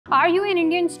Are you an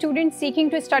Indian student seeking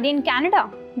to study in Canada?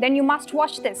 Then you must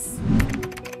watch this.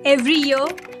 Every year,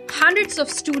 hundreds of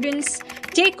students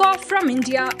take off from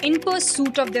India in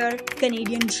pursuit of their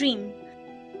Canadian dream.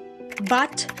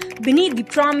 But beneath the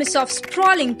promise of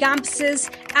sprawling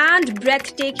campuses and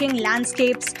breathtaking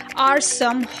landscapes are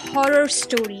some horror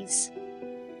stories.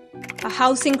 A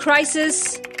housing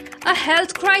crisis, a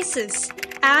health crisis,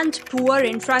 and poor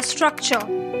infrastructure.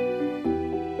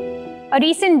 A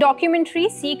recent documentary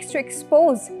seeks to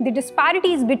expose the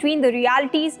disparities between the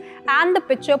realities and the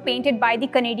picture painted by the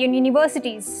Canadian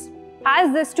universities.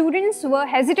 As the students were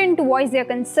hesitant to voice their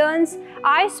concerns,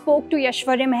 I spoke to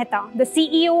Yashvarya Mehta, the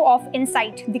CEO of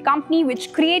Insight, the company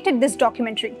which created this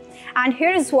documentary. And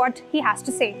here's what he has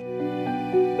to say.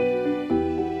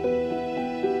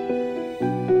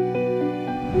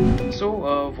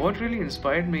 So, what really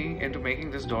inspired me into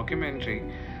making this documentary?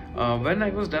 When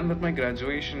I was done with my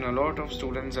graduation, a lot of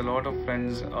students, a lot of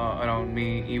friends around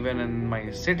me, even in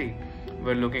my city,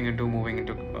 were looking into moving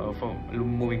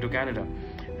to Canada,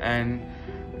 and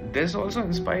this also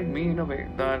inspired me in a way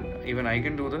that even I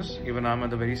can do this, even I'm at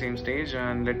the very same stage,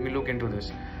 and let me look into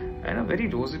this. And a very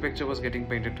rosy picture was getting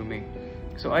painted to me.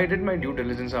 So I did my due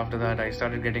diligence. After that, I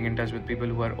started getting in touch with people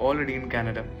who are already in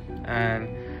Canada, and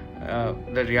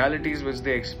the realities which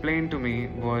they explained to me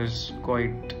was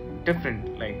quite different,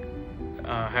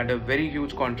 had a very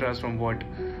huge contrast from what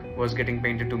was getting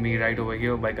painted to me right over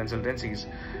here by consultancies.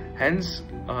 Hence,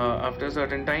 after a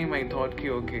certain time, I thought,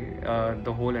 okay,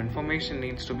 the whole information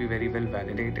needs to be very well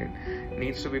validated,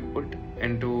 needs to be put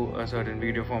into a certain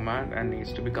video format, and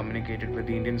needs to be communicated with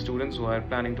the Indian students who are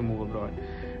planning to move abroad.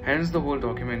 Hence, the whole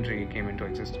documentary came into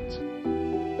existence.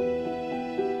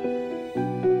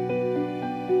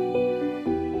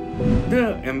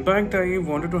 The impact I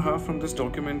wanted to have from this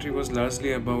documentary was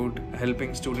largely about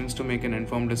helping students to make an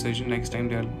informed decision next time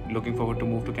they are looking forward to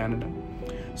move to Canada.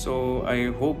 So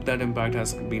I hope that impact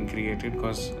has been created,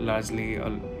 because largely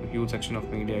a huge section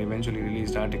of media eventually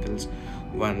released articles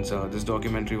once this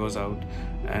documentary was out.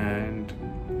 And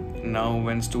now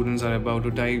when students are about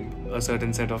to type a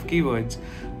certain set of keywords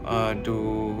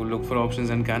to look for options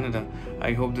in Canada,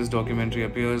 I hope this documentary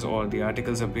appears or the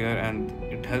articles appear, and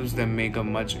it helps them make a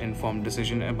much informed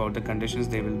decision about the conditions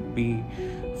they will be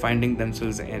finding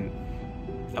themselves in.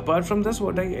 Apart from this,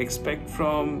 what I expect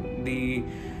from the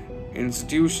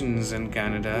institutions in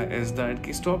Canada is that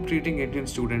stop treating Indian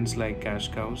students like cash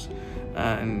cows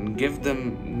and give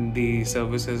them the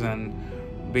services and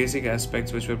basic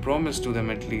aspects which were promised to them,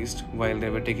 at least while they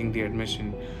were taking the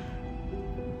admission,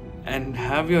 and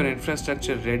have your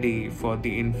infrastructure ready for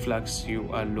the influx you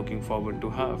are looking forward to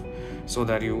have, so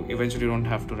that you eventually don't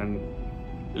have to run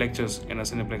lectures in a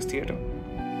Cineplex theatre.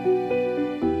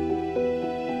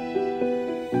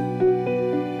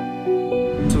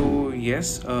 So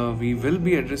yes, we will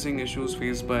be addressing issues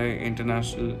faced by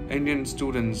international Indian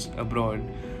students abroad.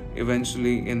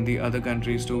 Eventually in the other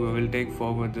countries too, we will take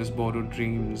forward this borrowed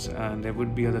dreams, and there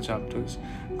would be other chapters,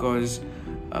 because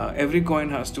every coin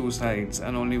has two sides,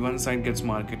 and only one side gets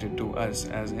marketed to us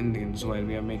as Indians while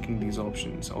we are making these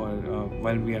options, or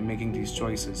while we are making these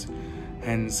choices.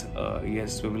 Hence,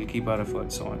 yes, we will keep our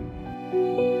efforts on.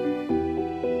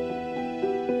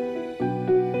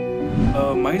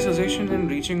 My suggestion in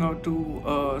reaching out to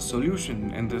a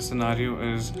solution in this scenario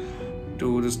is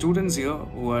to the students here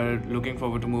who are looking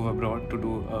forward to move abroad to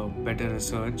do better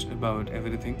research about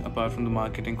everything apart from the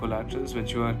marketing collaterals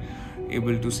which you are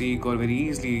able to seek or very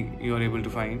easily you are able to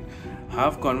find.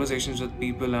 Have conversations with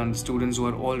people and students who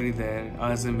are already there,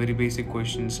 ask them very basic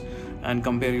questions, and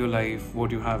compare your life,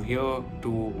 what you have here to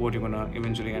what you're gonna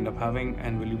eventually end up having,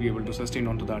 and will you be able to sustain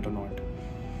onto that or not.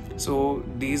 So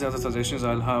these are the suggestions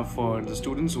I'll have for the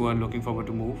students who are looking forward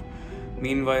to move.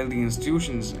 Meanwhile, the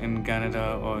institutions in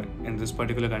Canada, or in this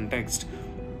particular context,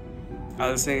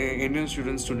 I'll say Indian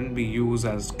students shouldn't be used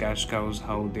as cash cows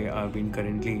how they are being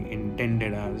currently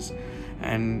intended as,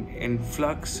 and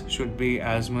influx should be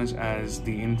as much as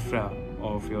the infra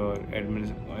of your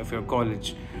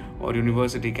college or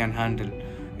university can handle.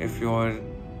 If you're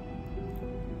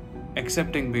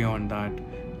accepting beyond that,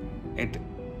 it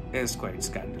is quite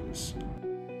scandalous.